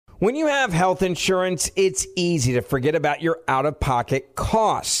When you have health insurance, it's easy to forget about your out-of-pocket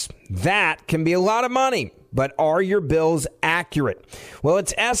costs. That can be a lot of money, but are your bills accurate? Well,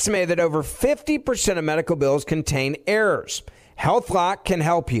 it's estimated that over 50% of medical bills contain errors. HealthLock can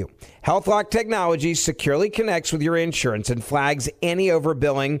help you. HealthLock technology securely connects with your insurance and flags any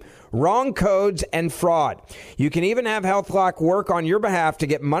overbilling, wrong codes, and fraud. You can even have HealthLock work on your behalf to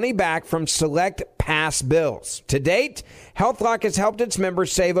get money back from select past bills. To date, HealthLock has helped its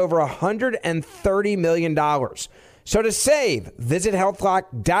members save over $130 million. So to save, visit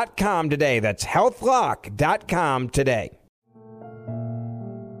healthlock.com today. That's healthlock.com today.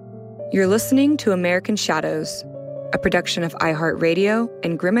 You're listening to American Shadows, a production of iHeartRadio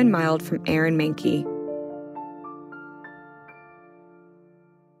and Grim and Mild from Aaron Mahnke.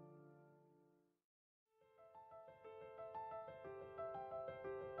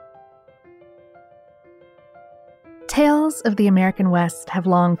 Tales of the American West have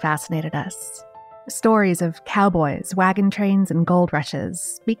long fascinated us. Stories of cowboys, wagon trains, and gold rushes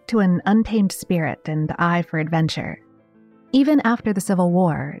speak to an untamed spirit and eye for adventure. Even after the Civil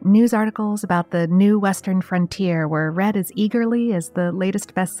War, news articles about the new Western frontier were read as eagerly as the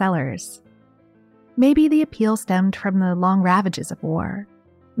latest bestsellers. Maybe the appeal stemmed from the long ravages of war.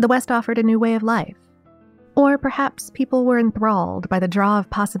 The West offered a new way of life. Or perhaps people were enthralled by the draw of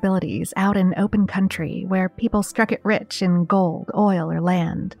possibilities out in open country where people struck it rich in gold, oil, or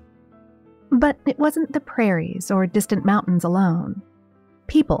land. But it wasn't the prairies or distant mountains alone.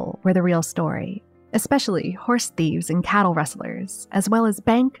 People were the real story, especially horse thieves and cattle rustlers, as well as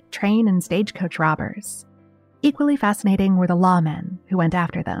bank, train, and stagecoach robbers. Equally fascinating were the lawmen who went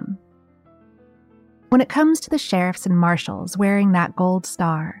after them. When it comes to the sheriffs and marshals wearing that gold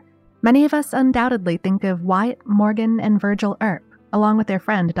star, many of us undoubtedly think of Wyatt Morgan and Virgil Earp, along with their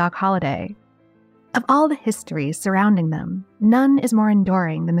friend Doc Holliday. Of all the histories surrounding them, none is more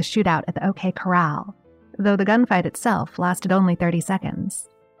enduring than the shootout at the OK Corral, though the gunfight itself lasted only 30 seconds.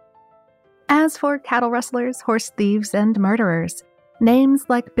 As for cattle rustlers, horse thieves, and murderers, names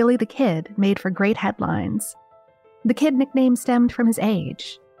like Billy the Kid made for great headlines. The Kid nickname stemmed from his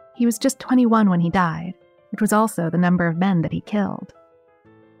age. He was just 21 when he died, which was also the number of men that he killed.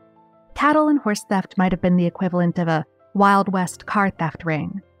 Cattle and horse theft might have been the equivalent of a Wild West car theft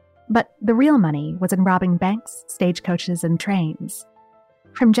ring, but the real money was in robbing banks, stagecoaches, and trains.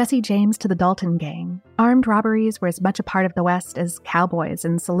 From Jesse James to the Dalton Gang, armed robberies were as much a part of the West as cowboys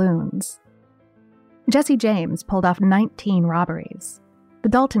and saloons. Jesse James pulled off 19 robberies. The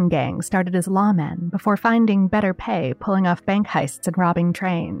Dalton Gang started as lawmen before finding better pay pulling off bank heists and robbing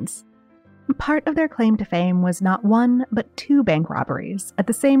trains. Part of their claim to fame was not one, but 2 bank robberies at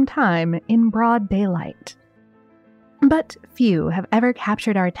the same time in broad daylight. But few have ever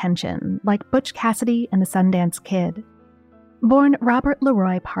captured our attention like Butch Cassidy and the Sundance Kid. Born Robert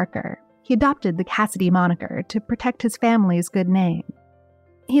Leroy Parker, he adopted the Cassidy moniker to protect his family's good name.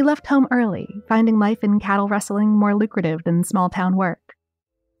 He left home early, finding life in cattle rustling more lucrative than small-town work.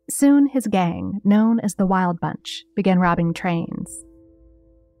 Soon his gang, known as the Wild Bunch, began robbing trains.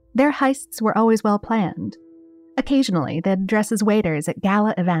 Their heists were always well planned. Occasionally, they'd dress as waiters at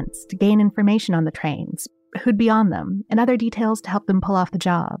gala events to gain information on the trains, who'd be on them, and other details to help them pull off the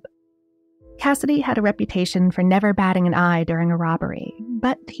job. Cassidy had a reputation for never batting an eye during a robbery,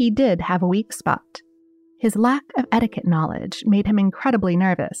 but he did have a weak spot. His lack of etiquette knowledge made him incredibly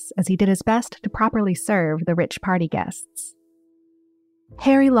nervous as he did his best to properly serve the rich party guests.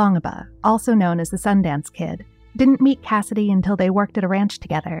 Harry Longaba, also known as the Sundance Kid, didn't meet Cassidy until they worked at a ranch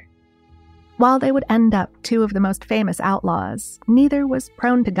together. While they would end up 2 of the most famous outlaws, neither was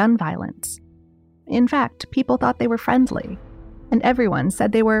prone to gun violence. In fact, people thought they were friendly, and everyone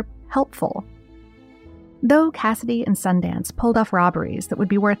said they were helpful. Though Cassidy and Sundance pulled off robberies that would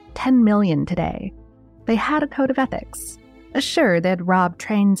be worth $10 million today, they had a code of ethics. Sure, they'd robbed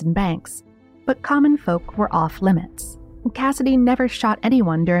trains and banks, but common folk were off limits. Cassidy never shot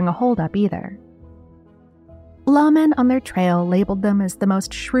anyone during a holdup either. Lawmen on their trail labeled them as the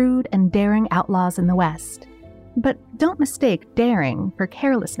most shrewd and daring outlaws in the West. But don't mistake daring for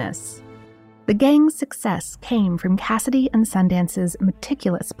carelessness. The gang's success came from Cassidy and Sundance's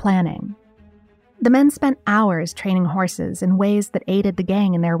meticulous planning. The men spent hours training horses in ways that aided the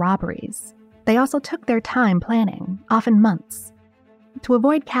gang in their robberies. They also took their time planning, often months. To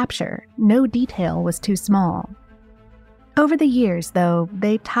avoid capture, no detail was too small. Over the years, though,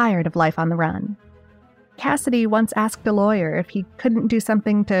 they tired of life on the run. Cassidy once asked a lawyer if he couldn't do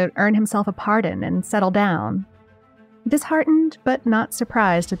something to earn himself a pardon and settle down. Disheartened but not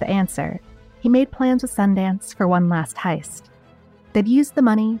surprised at the answer, he made plans with Sundance for one last heist. They'd use the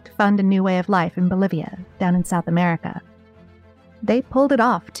money to fund a new way of life in Bolivia, down in South America. they pulled it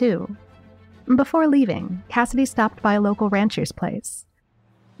off, too. Before leaving, Cassidy stopped by a local rancher's place.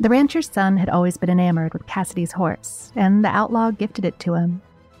 The rancher's son had always been enamored with Cassidy's horse, and the outlaw gifted it to him.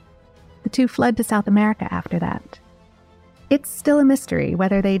 The two fled to South America after that. It's still a mystery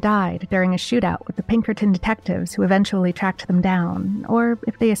whether they died during a shootout with the Pinkerton detectives who eventually tracked them down, or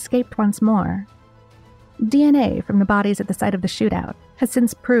if they escaped once more. DNA from the bodies at the site of the shootout has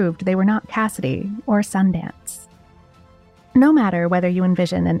since proved they were not Cassidy or Sundance. No matter whether you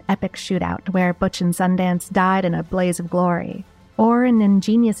envision an epic shootout where Butch and Sundance died in a blaze of glory, or an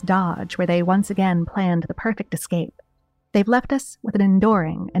ingenious dodge where they once again planned the perfect escape, they've left us with an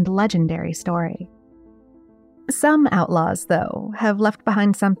enduring and legendary story. Some outlaws, though, have left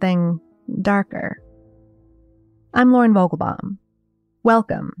behind something darker. I'm Lauren Vogelbaum.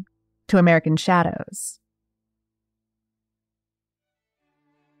 Welcome to American Shadows.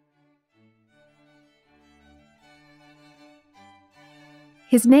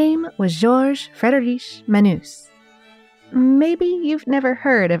 His name was Georges Frédéric Manus. Maybe you've never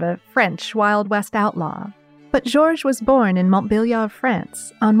heard of a French Wild West outlaw, but Georges was born in Montbéliard,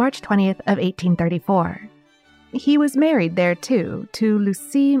 France, on March 20th of 1834. He was married there, too, to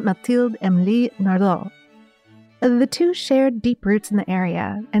Lucie Mathilde Emilie Nardot. The two shared deep roots in the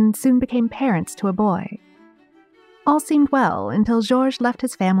area and soon became parents to a boy. All seemed well until Georges left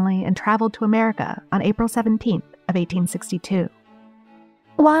his family and traveled to America on April 17th of 1862.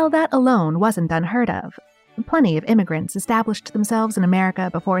 While that alone wasn't unheard of, plenty of immigrants established themselves in America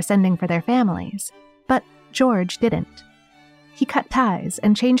before sending for their families, but George didn't. He cut ties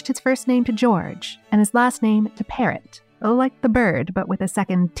and changed his first name to George and his last name to Parrott, like the bird but with a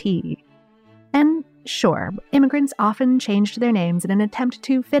second T. And sure, immigrants often changed their names in an attempt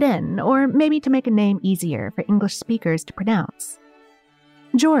to fit in, or maybe to make a name easier for English speakers to pronounce.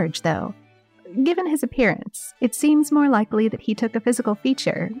 George, though, given his appearance, it seems more likely that he took a physical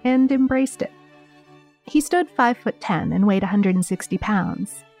feature and embraced it. He stood 5'10" and weighed 160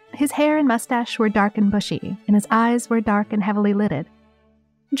 pounds. His hair and mustache were dark and bushy, and his eyes were dark and heavily lidded.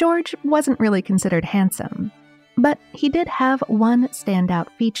 George wasn't really considered handsome, but he did have one standout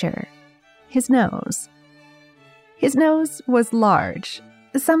feature: his nose. His nose was large.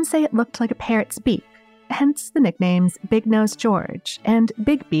 Some say it looked like a parrot's beak, hence the nicknames Big Nose George and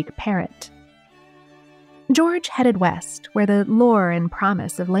Big Beak Parrot. George headed west, where the lure and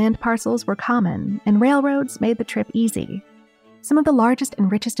promise of land parcels were common, and railroads made the trip easy. Some of the largest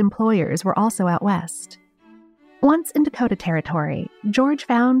and richest employers were also out west. Once in Dakota Territory, George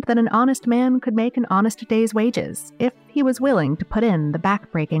found that an honest man could make an honest day's wages if he was willing to put in the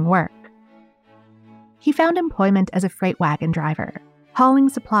back-breaking work. He found employment as a freight wagon driver, hauling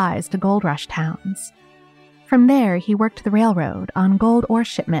supplies to gold rush towns. From there, he worked the railroad on gold ore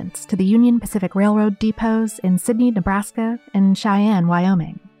shipments to the Union Pacific Railroad depots in Sidney, Nebraska, and Cheyenne,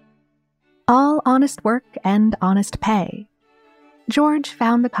 Wyoming. All honest work and honest pay. George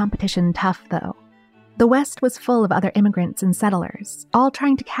found the competition tough, though. The West was full of other immigrants and settlers, all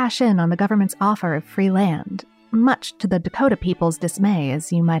trying to cash in on the government's offer of free land, much to the Dakota people's dismay,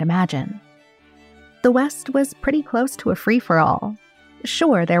 as you might imagine. The West was pretty close to a free-for-all.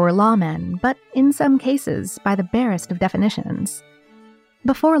 Sure, there were lawmen, but in some cases, by the barest of definitions.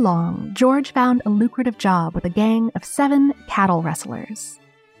 Before long, George found a lucrative job with a gang of 7 cattle rustlers.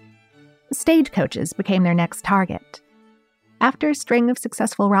 Stagecoaches became their next target. After a string of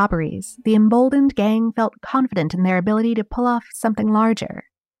successful robberies, the emboldened gang felt confident in their ability to pull off something larger.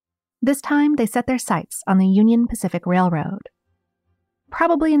 This time, they set their sights on the Union Pacific Railroad.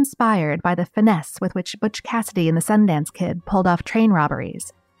 Probably inspired by the finesse with which Butch Cassidy and the Sundance Kid pulled off train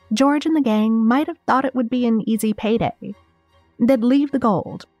robberies, George and the gang might have thought it would be an easy payday. They'd leave the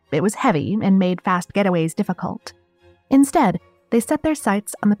gold. It was heavy and made fast getaways difficult. Instead, they set their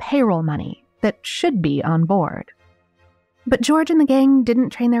sights on the payroll money that should be on board. But George and the gang didn't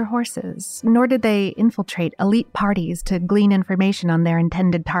train their horses, nor did they infiltrate elite parties to glean information on their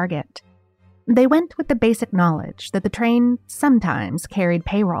intended target. They went with the basic knowledge that the train sometimes carried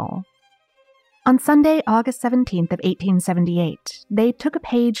payroll. On Sunday, August 17th of 1878, they took a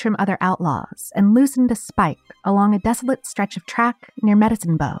page from other outlaws and loosened a spike along a desolate stretch of track near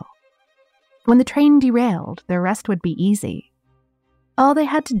Medicine Bow. When the train derailed, the rest would be easy. All they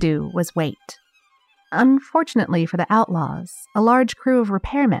had to do was wait. Unfortunately for the outlaws, a large crew of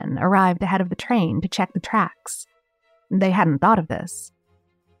repairmen arrived ahead of the train to check the tracks. They hadn't thought of this.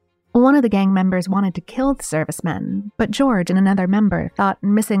 One of the gang members wanted to kill the servicemen, but George and another member thought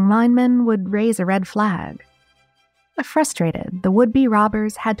missing linemen would raise a red flag. Frustrated, the would-be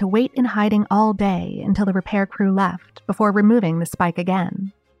robbers had to wait in hiding all day until the repair crew left before removing the spike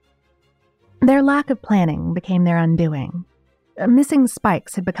again. Their lack of planning became their undoing. Missing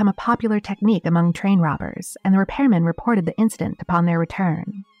spikes had become a popular technique among train robbers, and the repairmen reported the incident upon their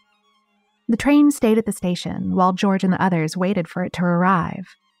return. The train stayed at the station while George and the others waited for it to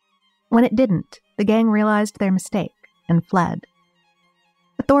arrive. When it didn't, the gang realized their mistake and fled.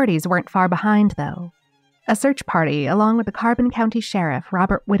 Authorities weren't far behind, though. A search party, along with the Carbon County Sheriff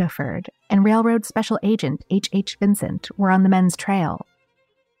Robert Whittleford and Railroad Special Agent H.H. Vincent, were on the men's trail.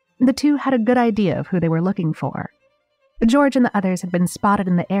 The two had a good idea of who they were looking for. George and the others had been spotted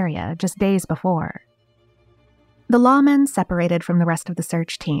in the area just days before. The lawmen separated from the rest of the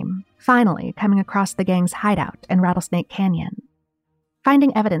search team, finally coming across the gang's hideout in Rattlesnake Canyon.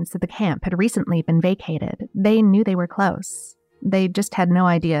 Finding evidence that the camp had recently been vacated, they knew they were close. They just had no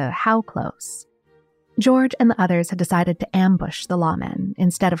idea how close. George and the others had decided to ambush the lawmen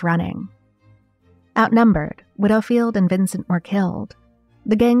instead of running. Outnumbered, Widowfield and Vincent were killed.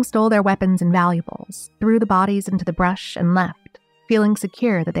 The gang stole their weapons and valuables, threw the bodies into the brush, and left, feeling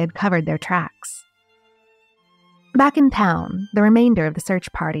secure that they had covered their tracks. Back in town, the remainder of the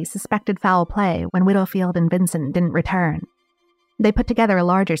search party suspected foul play when Widowfield and Vincent didn't return. They put together a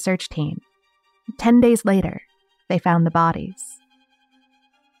larger search team. 10 days later, they found the bodies.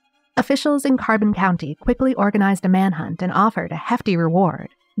 Officials in Carbon County quickly organized a manhunt and offered a hefty reward,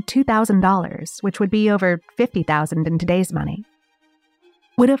 $2,000, which would be over $50,000 in today's money.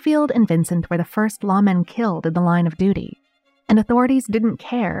 Widowfield and Vincent were the first lawmen killed in the line of duty, and authorities didn't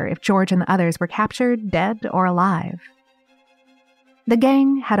care if George and the others were captured, dead, or alive. The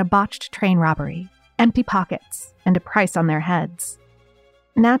gang had a botched train robbery, empty pockets, and a price on their heads.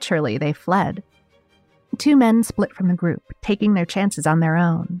 Naturally, they fled. 2 men split from the group, taking their chances on their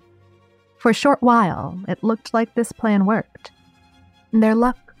own. For a short while, it looked like this plan worked. Their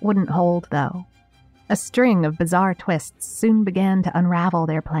luck wouldn't hold, though. A string of bizarre twists soon began to unravel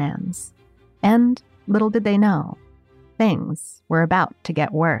their plans. And, little did they know, things were about to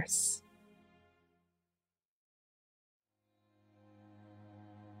get worse.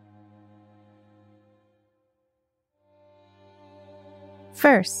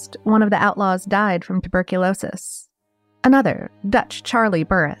 First, one of the outlaws died from tuberculosis. Another, Dutch Charlie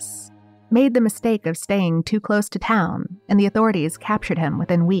Burris, made the mistake of staying too close to town, and the authorities captured him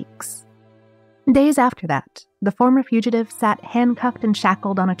within weeks. Days after that, the former fugitive sat handcuffed and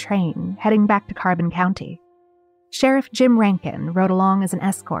shackled on a train heading back to Carbon County. Sheriff Jim Rankin rode along as an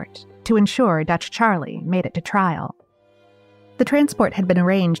escort to ensure Dutch Charlie made it to trial. The transport had been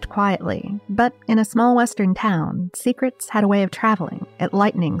arranged quietly, but in a small western town, secrets had a way of traveling at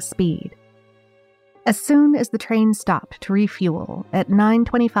lightning speed. As soon as the train stopped to refuel at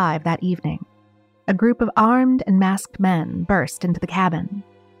 9:25 that evening, a group of armed and masked men burst into the cabin.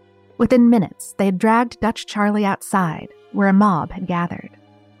 Within minutes, they had dragged Dutch Charlie outside, where a mob had gathered.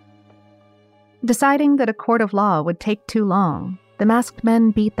 Deciding that a court of law would take too long, the masked men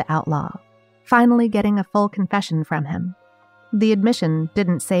beat the outlaw, finally getting a full confession from him. The admission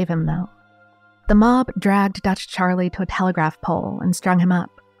didn't save him, though. The mob dragged Dutch Charlie to a telegraph pole and strung him up.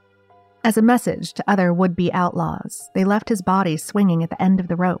 As a message to other would-be outlaws, they left his body swinging at the end of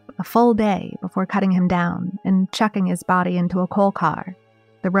the rope a full day before cutting him down and chucking his body into a coal car,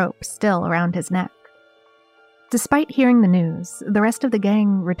 the rope still around his neck. Despite hearing the news, the rest of the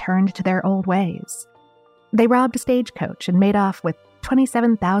gang returned to their old ways. They robbed a stagecoach and made off with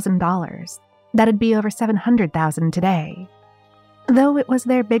 $27,000. That'd be over $700,000 today. Though it was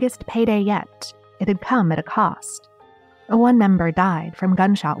their biggest payday yet, it had come at a cost. One member died from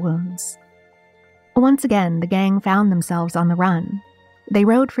gunshot wounds. Once again, the gang found themselves on the run. They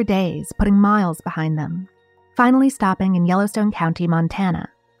rode for days, putting miles behind them, finally stopping in Yellowstone County, Montana.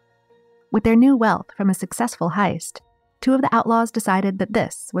 With their new wealth from a successful heist, 2 of the outlaws decided that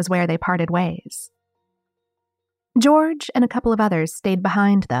this was where they parted ways. George and a couple of others stayed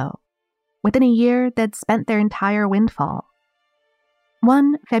behind, though. Within a year, they'd spent their entire windfall.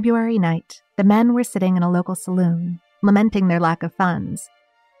 One February night, the men were sitting in a local saloon, lamenting their lack of funds,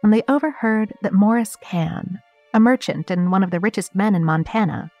 when they overheard that Morris Cann, a merchant and one of the richest men in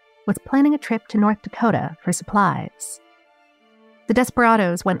Montana, was planning a trip to North Dakota for supplies. The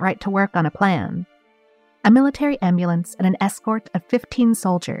desperados went right to work on a plan. A military ambulance and an escort of 15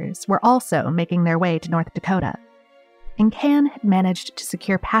 soldiers were also making their way to North Dakota, and Cann had managed to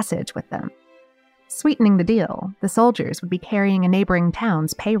secure passage with them. Sweetening the deal, the soldiers would be carrying a neighboring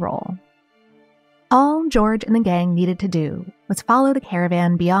town's payroll. All George and the gang needed to do was follow the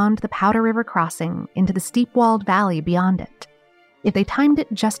caravan beyond the Powder River crossing into the steep-walled valley beyond it. If they timed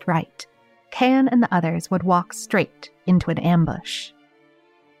it just right, Cann and the others would walk straight into an ambush.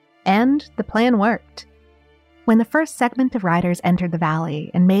 And the plan worked. When the first segment of riders entered the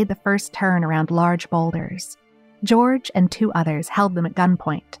valley and made the first turn around large boulders, George and 2 others held them at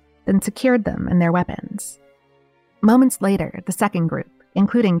gunpoint, then secured them and their weapons. Moments later, the second group,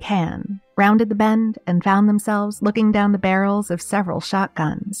 including Can, rounded the bend and found themselves looking down the barrels of several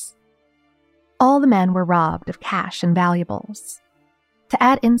shotguns. All the men were robbed of cash and valuables. To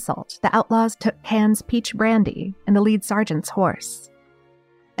add insult, the outlaws took Can's peach brandy and the lead sergeant's horse.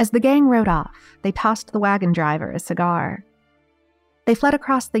 As the gang rode off, they tossed the wagon driver a cigar. They fled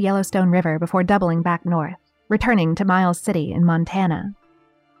across the Yellowstone River before doubling back north, returning to Miles City in Montana.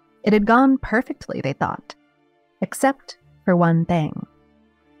 It had gone perfectly, they thought, except for one thing.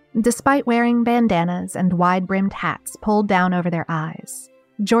 Despite wearing bandanas and wide-brimmed hats pulled down over their eyes,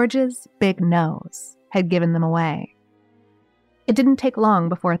 George's big nose had given them away. It didn't take long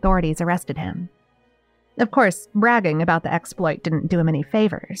before authorities arrested him. Of course, bragging about the exploit didn't do him any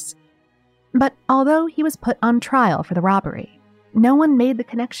favors. But although he was put on trial for the robbery, no one made the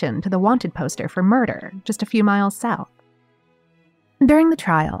connection to the wanted poster for murder just a few miles south. During the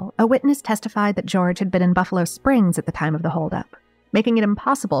trial, a witness testified that George had been in Buffalo Springs at the time of the holdup, making it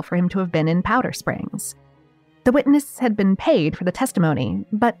impossible for him to have been in Powder Springs. The witness had been paid for the testimony,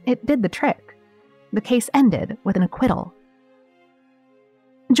 but it did the trick. The case ended with an acquittal.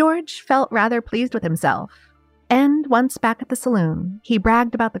 George felt rather pleased with himself, and once back at the saloon, he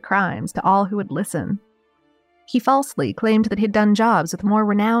bragged about the crimes to all who would listen. He falsely claimed that he'd done jobs with more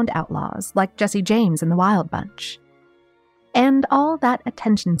renowned outlaws like Jesse James and the Wild Bunch. And all that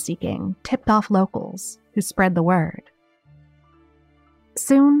attention-seeking tipped off locals who spread the word.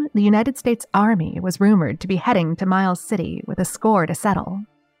 Soon, the United States Army was rumored to be heading to Miles City with a score to settle.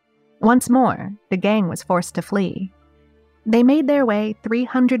 Once more, the gang was forced to flee. They made their way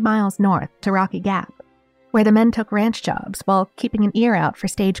 300 miles north to Rocky Gap, where the men took ranch jobs while keeping an ear out for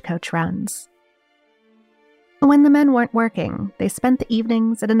stagecoach runs. When the men weren't working, they spent the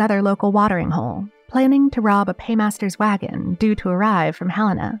evenings at another local watering hole, planning to rob a paymaster's wagon due to arrive from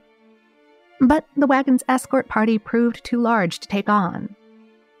Helena. But the wagon's escort party proved too large to take on.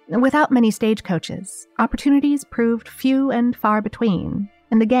 Without many stagecoaches, opportunities proved few and far between,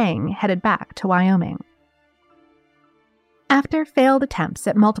 and the gang headed back to Wyoming. After failed attempts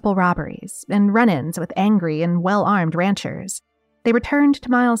at multiple robberies and run-ins with angry and well-armed ranchers, they returned to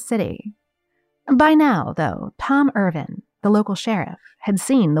Miles City. By now, though, Tom Irvin, the local sheriff, had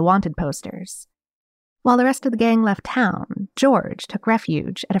seen the wanted posters. While the rest of the gang left town, George took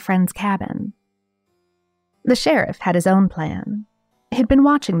refuge at a friend's cabin. The sheriff had his own plan. He'd been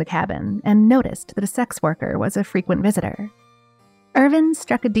watching the cabin and noticed that a sex worker was a frequent visitor. Irvin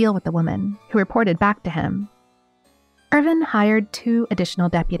struck a deal with the woman, who reported back to him. Irvin hired 2 additional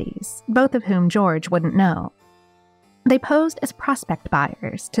deputies, both of whom George wouldn't know. They posed as prospect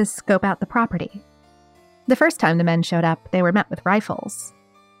buyers to scope out the property. The first time the men showed up, they were met with rifles.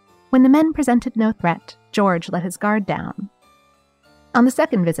 When the men presented no threat, George let his guard down. On the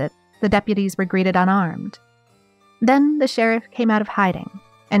second visit, the deputies were greeted unarmed. Then the sheriff came out of hiding,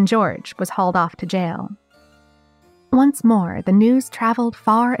 and George was hauled off to jail. Once more, the news traveled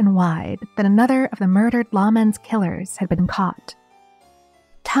far and wide that another of the murdered lawmen's killers had been caught.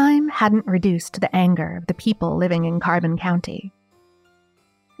 Time hadn't reduced the anger of the people living in Carbon County.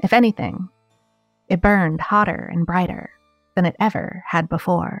 If anything, it burned hotter and brighter than it ever had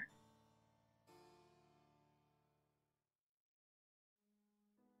before.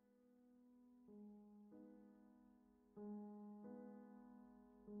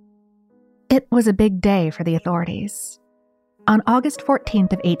 It was a big day for the authorities. On August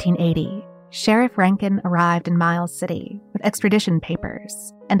 14th of 1880, Sheriff Rankin arrived in Miles City with extradition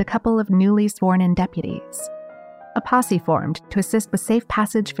papers and a couple of newly sworn-in deputies. A posse formed to assist with safe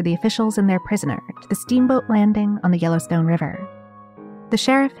passage for the officials and their prisoner to the steamboat landing on the Yellowstone River. The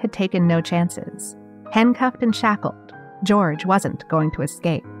sheriff had taken no chances. Handcuffed and shackled, George wasn't going to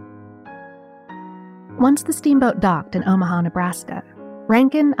escape. Once the steamboat docked in Omaha, Nebraska,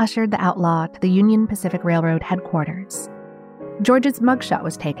 Rankin ushered the outlaw to the Union Pacific Railroad headquarters. George's mugshot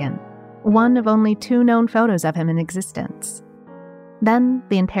was taken, one of only 2 known photos of him in existence. Then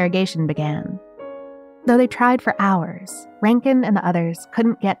the interrogation began. Though they tried for hours, Rankin and the others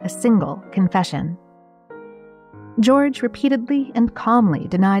couldn't get a single confession. George repeatedly and calmly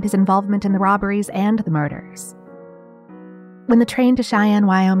denied his involvement in the robberies and the murders. When the train to Cheyenne,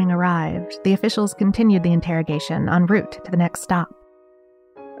 Wyoming arrived, the officials continued the interrogation en route to the next stop.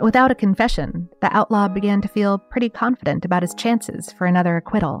 Without a confession, the outlaw began to feel pretty confident about his chances for another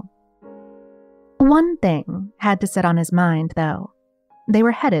acquittal. One thing had to sit on his mind, though. They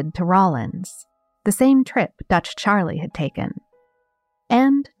were headed to Rawlins, the same trip Dutch Charlie had taken.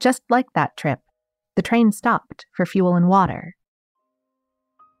 And just like that trip, the train stopped for fuel and water.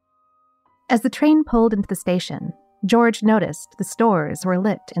 As the train pulled into the station, George noticed the stores were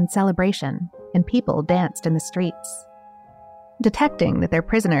lit in celebration and people danced in the streets. Detecting that their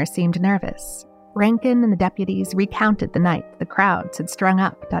prisoner seemed nervous, Rankin and the deputies recounted the night the crowds had strung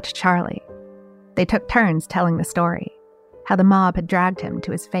up Dutch Charlie. They took turns telling the story, how the mob had dragged him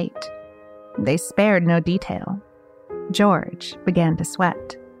to his fate. They spared no detail. George began to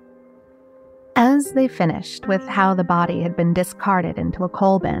sweat. As they finished with how the body had been discarded into a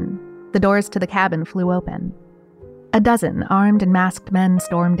coal bin, the doors to the cabin flew open. A dozen armed and masked men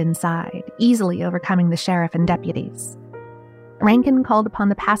stormed inside, easily overcoming the sheriff and deputies. Rankin called upon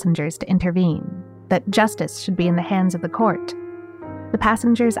the passengers to intervene, that justice should be in the hands of the court. The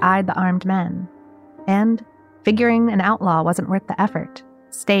passengers eyed the armed men, and, figuring an outlaw wasn't worth the effort,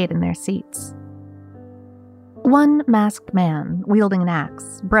 stayed in their seats. One masked man, wielding an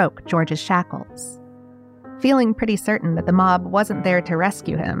axe, broke George's shackles. Feeling pretty certain that the mob wasn't there to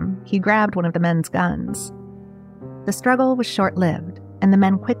rescue him, he grabbed one of the men's guns. The struggle was short-lived, and the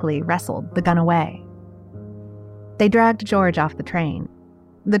men quickly wrestled the gun away. They dragged George off the train.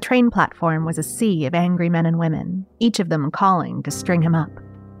 The train platform was a sea of angry men and women, each of them calling to string him up.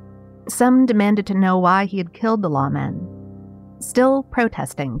 Some demanded to know why he had killed the lawmen. Still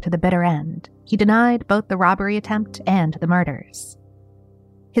protesting to the bitter end, he denied both the robbery attempt and the murders.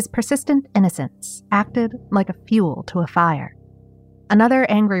 His persistent innocence acted like a fuel to a fire. Another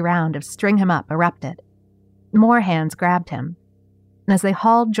angry round of string him up erupted. More hands grabbed him, and as they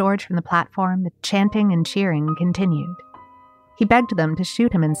hauled George from the platform, the chanting and cheering continued. He begged them to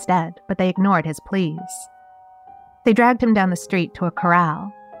shoot him instead, but they ignored his pleas. They dragged him down the street to a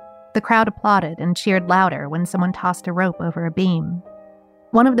corral. The crowd applauded and cheered louder when someone tossed a rope over a beam.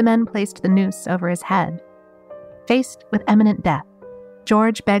 One of the men placed the noose over his head. Faced with imminent death,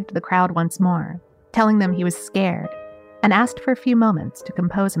 George begged the crowd once more, telling them he was scared, and asked for a few moments to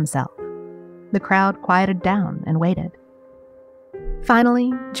compose himself. The crowd quieted down and waited.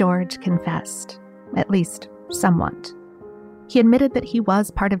 Finally, George confessed, at least somewhat. He admitted that he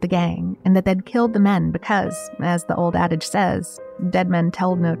was part of the gang and that they'd killed the men because, as the old adage says, dead men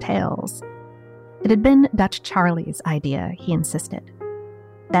told no tales. It had been Dutch Charlie's idea, he insisted.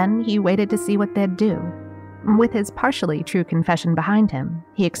 Then he waited to see what they'd do. With his partially true confession behind him,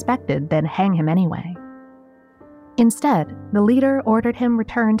 he expected they'd hang him anyway. Instead, the leader ordered him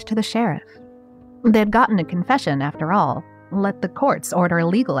returned to the sheriff. They'd gotten a confession, after all. Let the courts order a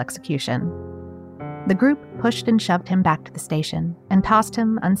legal execution. The group pushed and shoved him back to the station and tossed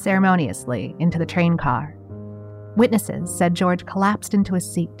him unceremoniously into the train car. Witnesses said George collapsed into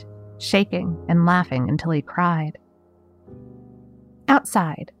his seat, shaking and laughing until he cried.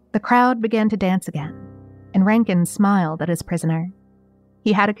 Outside, the crowd began to dance again, and Rankin smiled at his prisoner.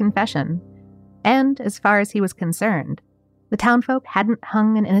 He had a confession, and, as far as he was concerned, the townfolk hadn't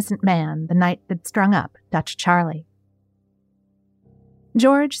hung an innocent man the night they'd strung up Dutch Charlie.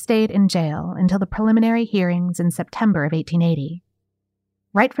 George stayed in jail until the preliminary hearings in September of 1880.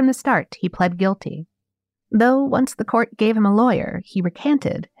 Right from the start, he pled guilty, though once the court gave him a lawyer, he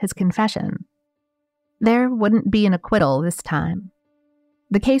recanted his confession. There wouldn't be an acquittal this time.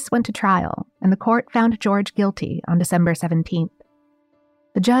 The case went to trial, and the court found George guilty on December 17th.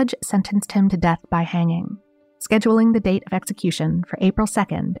 The judge sentenced him to death by hanging, scheduling the date of execution for April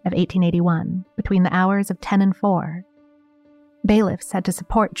 2nd of 1881 between the hours of 10 and 4. Bailiffs had to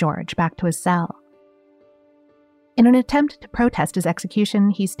support George back to his cell. In an attempt to protest his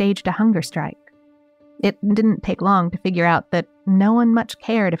execution, he staged a hunger strike. It didn't take long to figure out that no one much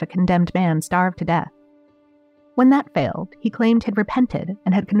cared if a condemned man starved to death. When that failed, he claimed he'd repented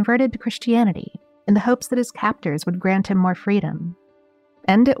and had converted to Christianity in the hopes that his captors would grant him more freedom.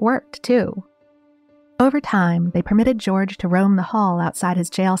 And it worked, too. Over time, they permitted George to roam the hall outside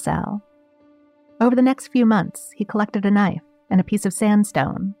his jail cell. Over the next few months, he collected a knife and a piece of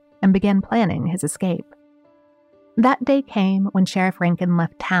sandstone and began planning his escape. That day came when Sheriff Rankin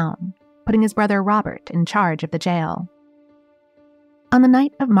left town, putting his brother Robert in charge of the jail. On the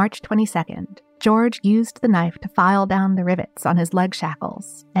night of March 22nd, George used the knife to file down the rivets on his leg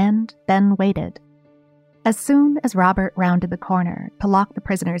shackles and then waited. As soon as Robert rounded the corner to lock the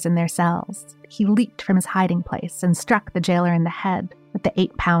prisoners in their cells, he leaped from his hiding place and struck the jailer in the head with the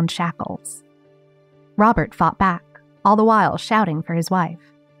 8-pound shackles. Robert fought back, all the while shouting for his wife.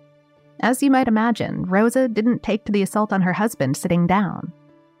 As you might imagine, Rosa didn't take to the assault on her husband sitting down.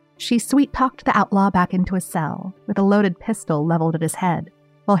 She sweet-talked the outlaw back into his cell with a loaded pistol leveled at his head,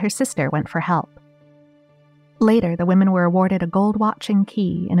 while her sister went for help. Later, the women were awarded a gold watch and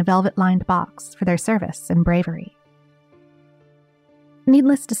key in a velvet-lined box for their service and bravery.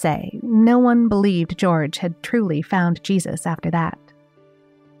 Needless to say, no one believed George had truly found Jesus after that.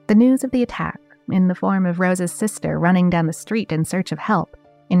 The news of the attack, in the form of Rose's sister running down the street in search of help,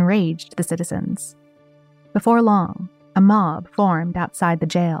 enraged the citizens. Before long, a mob formed outside the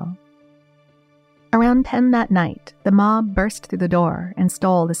jail. Around 10 that night, the mob burst through the door and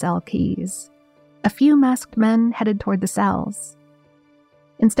stole the cell keys. A few masked men headed toward the cells.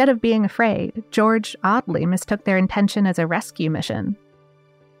 Instead of being afraid, George oddly mistook their intention as a rescue mission.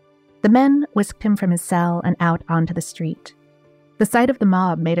 The men whisked him from his cell and out onto the street. The sight of the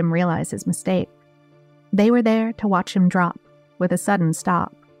mob made him realize his mistake. They were there to watch him drop, with a sudden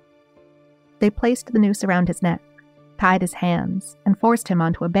stop. They placed the noose around his neck, tied his hands, and forced him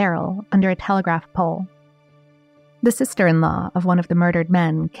onto a barrel under a telegraph pole. The sister-in-law of one of the murdered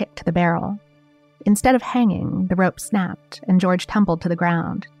men kicked the barrel. Instead of hanging, the rope snapped, and George tumbled to the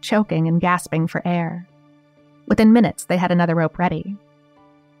ground, choking and gasping for air. Within minutes, they had another rope ready.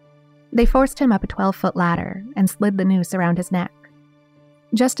 They forced him up a 12-foot ladder and slid the noose around his neck.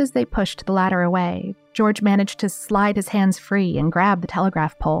 Just as they pushed the ladder away, George managed to slide his hands free and grab the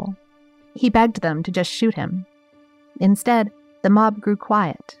telegraph pole. He begged them to just shoot him. Instead, the mob grew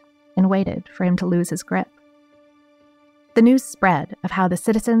quiet and waited for him to lose his grip. The news spread of how the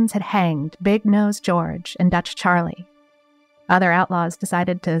citizens had hanged Big Nose George and Dutch Charlie. Other outlaws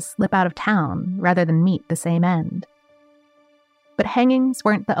decided to slip out of town rather than meet the same end. But hangings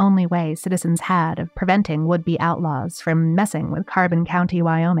weren't the only way citizens had of preventing would-be outlaws from messing with Carbon County,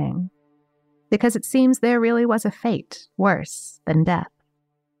 Wyoming, because it seems there really was a fate worse than death.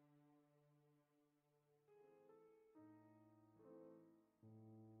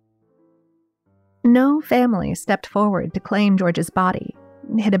 No family stepped forward to claim George's body.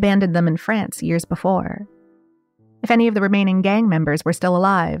 It had abandoned them in France years before. If any of the remaining gang members were still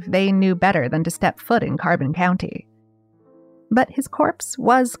alive, they knew better than to step foot in Carbon County. But his corpse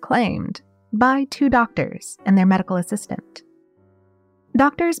was claimed by 2 doctors and their medical assistant.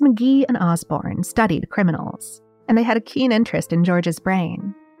 Doctors McGee and Osborne studied criminals, and they had a keen interest in George's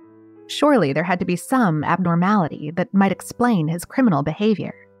brain. Surely there had to be some abnormality that might explain his criminal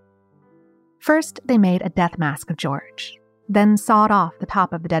behavior. First, they made a death mask of George, then sawed off the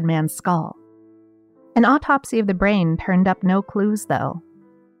top of the dead man's skull. An autopsy of the brain turned up no clues, though.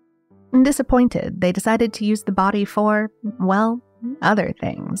 Disappointed, they decided to use the body for, well, other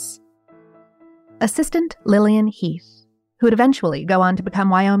things. Assistant Lillian Heath, who would eventually go on to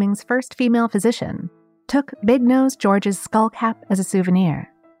become Wyoming's first female physician, took Big Nose George's skull cap as a souvenir.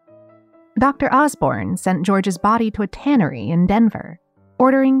 Dr. Osborne sent George's body to a tannery in Denver,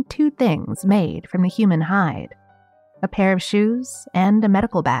 ordering 2 things made from the human hide: a pair of shoes and a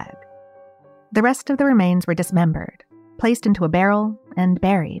medical bag. The rest of the remains were dismembered, placed into a barrel, and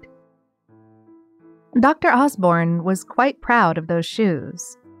buried. Dr. Osborne was quite proud of those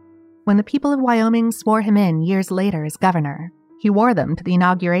shoes. When the people of Wyoming swore him in years later as governor, he wore them to the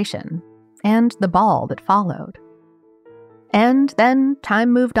inauguration and the ball that followed. And then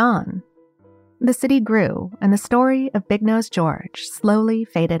time moved on. The city grew, and the story of Big Nose George slowly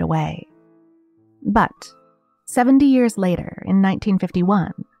faded away. But 70 years later, in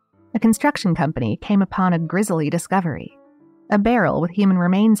 1951, a construction company came upon a grisly discovery: a barrel with human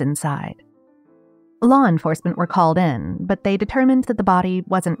remains inside. Law enforcement were called in, but they determined that the body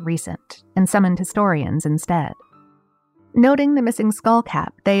wasn't recent and summoned historians instead. Noting the missing skull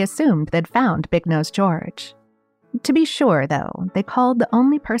cap, they assumed they'd found Big Nose George. To be sure, though, they called the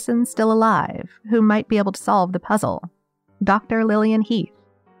only person still alive who might be able to solve the puzzle: Dr. Lillian Heath.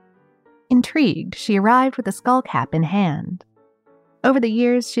 Intrigued, she arrived with the skull cap in hand. Over the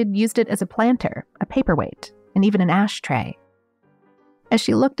years, she'd used it as a planter, a paperweight, and even an ashtray. As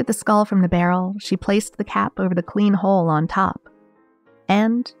she looked at the skull from the barrel, she placed the cap over the clean hole on top.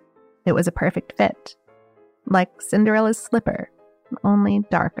 And it was a perfect fit. Like Cinderella's slipper, only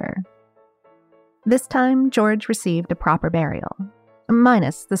darker. This time, George received a proper burial,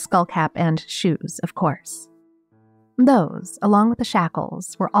 minus the skull cap and shoes, of course. Those, along with the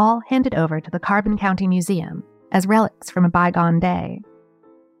shackles, were all handed over to the Carbon County Museum as relics from a bygone day.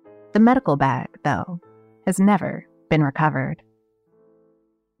 The medical bag, though, has never been recovered.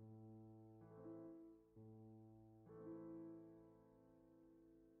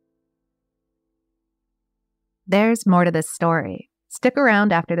 There's more to this story. Stick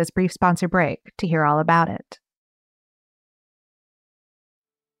around after this brief sponsor break to hear all about it.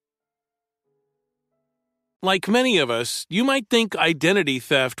 Like many of us, you might think identity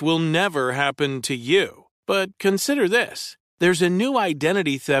theft will never happen to you. But consider this. There's a new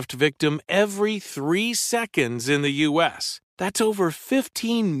identity theft victim every 3 seconds in the U.S. That's over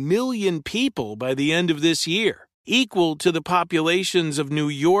 15 million people by the end of this year, equal to the populations of New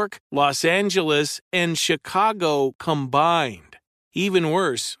York, Los Angeles, and Chicago combined. Even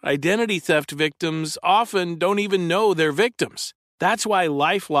worse, identity theft victims often don't even know they're victims. That's why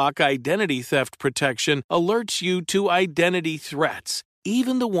LifeLock Identity Theft Protection alerts you to identity threats,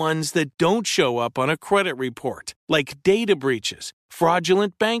 even the ones that don't show up on a credit report, like data breaches,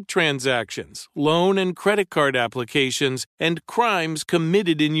 fraudulent bank transactions, loan and credit card applications, and crimes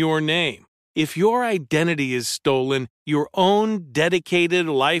committed in your name. If your identity is stolen, your own dedicated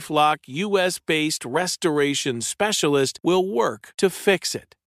LifeLock U.S.-based restoration specialist will work to fix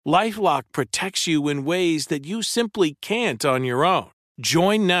it. LifeLock protects you in ways that you simply can't on your own.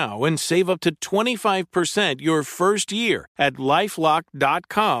 Join now and save up to 25% your first year at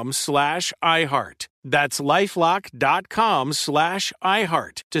LifeLock.com/iHeart. That's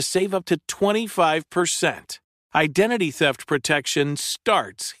LifeLock.com/iHeart to save up to 25%. Identity theft protection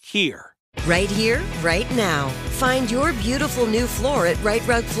starts here. Right here, right now. Find your beautiful new floor at Right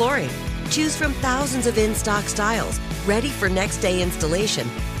Rug Flooring. Choose from thousands of in-stock styles, ready for next day installation,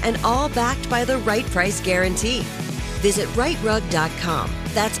 and all backed by the right price guarantee. Visit rightrug.com.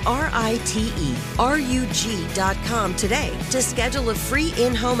 That's RITERUG.com today to schedule a free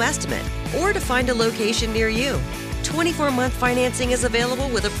in-home estimate or to find a location near you. 24-month financing is available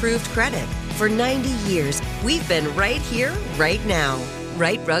with approved credit. For 90 years, we've been right here, right now.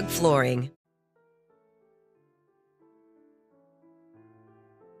 Right Rug Flooring.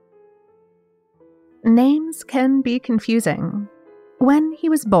 Names can be confusing. When he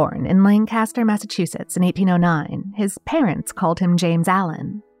was born in Lancaster, Massachusetts in 1809, his parents called him James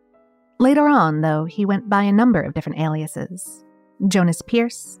Allen. Later on, though, he went by a number of different aliases: Jonas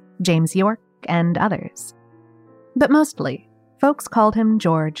Pierce, James York, and others. But mostly, folks called him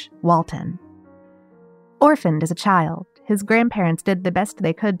George Walton. Orphaned as a child, his grandparents did the best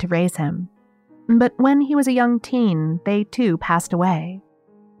they could to raise him. But when he was a young teen, they too passed away.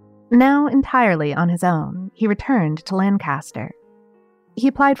 Now entirely on his own, he returned to Lancaster. He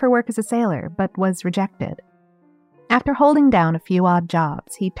applied for work as a sailor, but was rejected. After holding down a few odd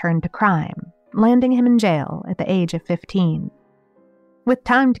jobs, he turned to crime, landing him in jail at the age of 15. With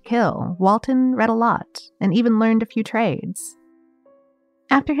time to kill, Walton read a lot and even learned a few trades.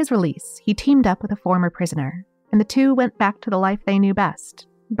 After his release, he teamed up with a former prisoner, and the two went back to the life they knew best,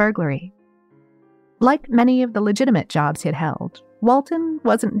 burglary. Like many of the legitimate jobs he had held, Walton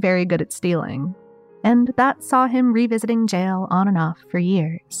wasn't very good at stealing, and that saw him revisiting jail on and off for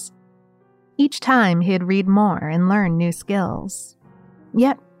years. Each time he'd read more and learn new skills.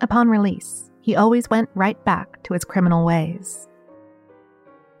 Yet, upon release, he always went right back to his criminal ways.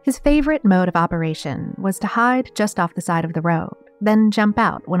 His favorite mode of operation was to hide just off the side of the road, then jump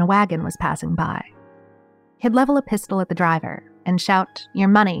out when a wagon was passing by. He'd level a pistol at the driver and shout, "Your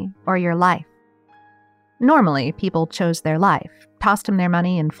money or your life." Normally, people chose their life, tossed him their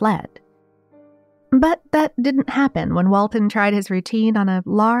money, and fled. But that didn't happen when Walton tried his routine on a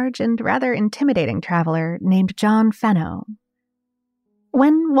large and rather intimidating traveler named John Fenno.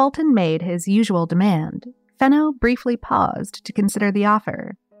 When Walton made his usual demand, Fenno briefly paused to consider the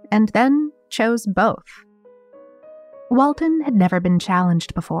offer, and then chose both. Walton had never been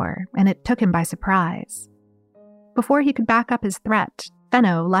challenged before, and it took him by surprise. Before he could back up his threat,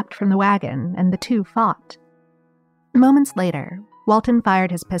 Fenno leapt from the wagon, and the two fought. Moments later, Walton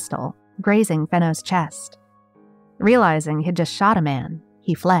fired his pistol, grazing Fenno's chest. Realizing he'd just shot a man,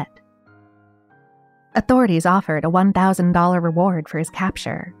 he fled. Authorities offered a $1,000 reward for his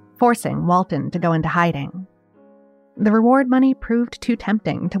capture, forcing Walton to go into hiding. The reward money proved too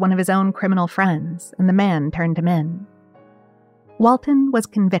tempting to one of his own criminal friends, and the man turned him in. Walton was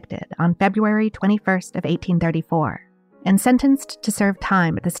convicted on February 21st of 1834 and sentenced to serve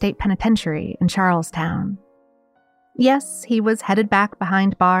time at the state penitentiary in Charlestown. Yes, he was headed back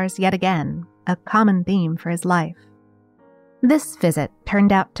behind bars yet again, a common theme for his life. This visit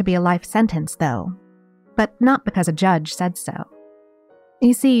turned out to be a life sentence, though, but not because a judge said so.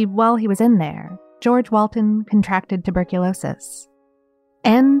 You see, while he was in there, George Walton contracted tuberculosis.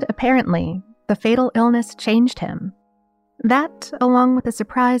 And apparently, the fatal illness changed him. That, along with a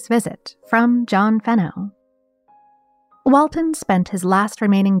surprise visit from John Fenno. Walton spent his last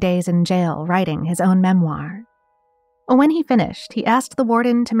remaining days in jail writing his own memoir. When he finished, he asked the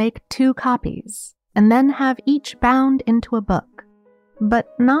warden to make 2 copies, and then have each bound into a book, but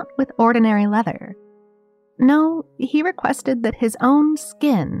not with ordinary leather. No, he requested that his own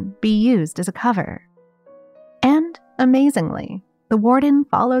skin be used as a cover. And, amazingly, the warden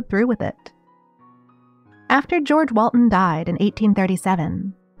followed through with it. After George Walton died in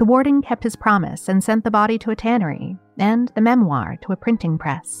 1837, the warden kept his promise and sent the body to a tannery and the memoir to a printing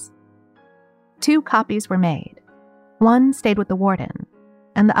press. 2 copies were made. One stayed with the warden,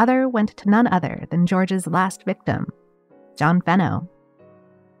 and the other went to none other than George's last victim, John Fenno.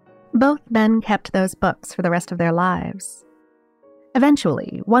 Both men kept those books for the rest of their lives.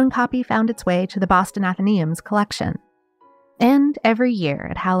 Eventually, one copy found its way to the Boston Athenaeum's collection. And every year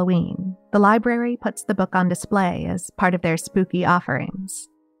at Halloween, the library puts the book on display as part of their spooky offerings.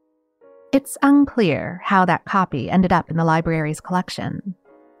 It's unclear how that copy ended up in the library's collection.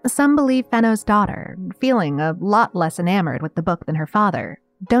 Some believe Fenno's daughter, feeling a lot less enamored with the book than her father,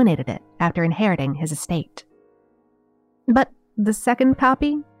 donated it after inheriting his estate. But the second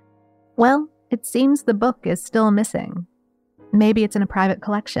copy? Well, it seems the book is still missing. Maybe it's in a private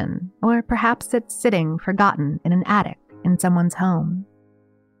collection, or perhaps it's sitting forgotten in an attic in someone's home.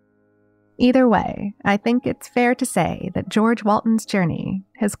 Either way, I think it's fair to say that George Walton's journey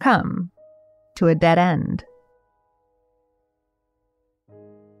has come to a dead end.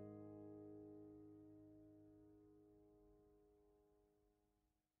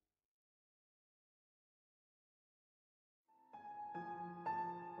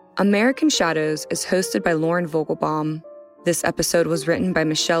 American Shadows is hosted by Lauren Vogelbaum. This episode was written by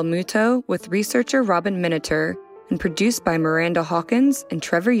Michelle Muto with researcher Robin Miniter and produced by Miranda Hawkins and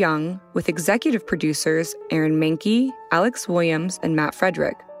Trevor Young with executive producers Aaron Mahnke, Alex Williams, and Matt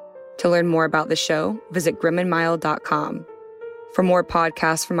Frederick. To learn more about the show, visit grimandmild.com. For more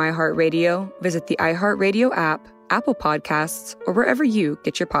podcasts from iHeartRadio, visit the iHeartRadio app, Apple Podcasts, or wherever you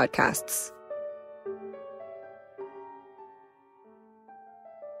get your podcasts.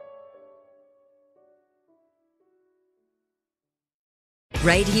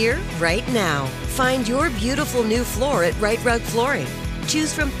 Right here, right now. Find your beautiful new floor at Rite Rug Flooring.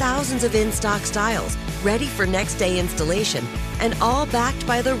 Choose from thousands of in-stock styles, ready for next day installation, and all backed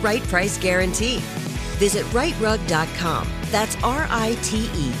by the right price guarantee. Visit riterug.com. That's RITERUG.com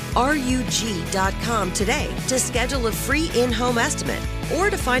today to schedule a free in-home estimate or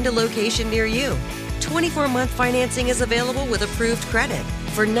to find a location near you. 24-month financing is available with approved credit.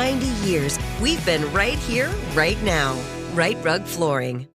 For 90 years, we've been right here, right now. Rite Rug Flooring.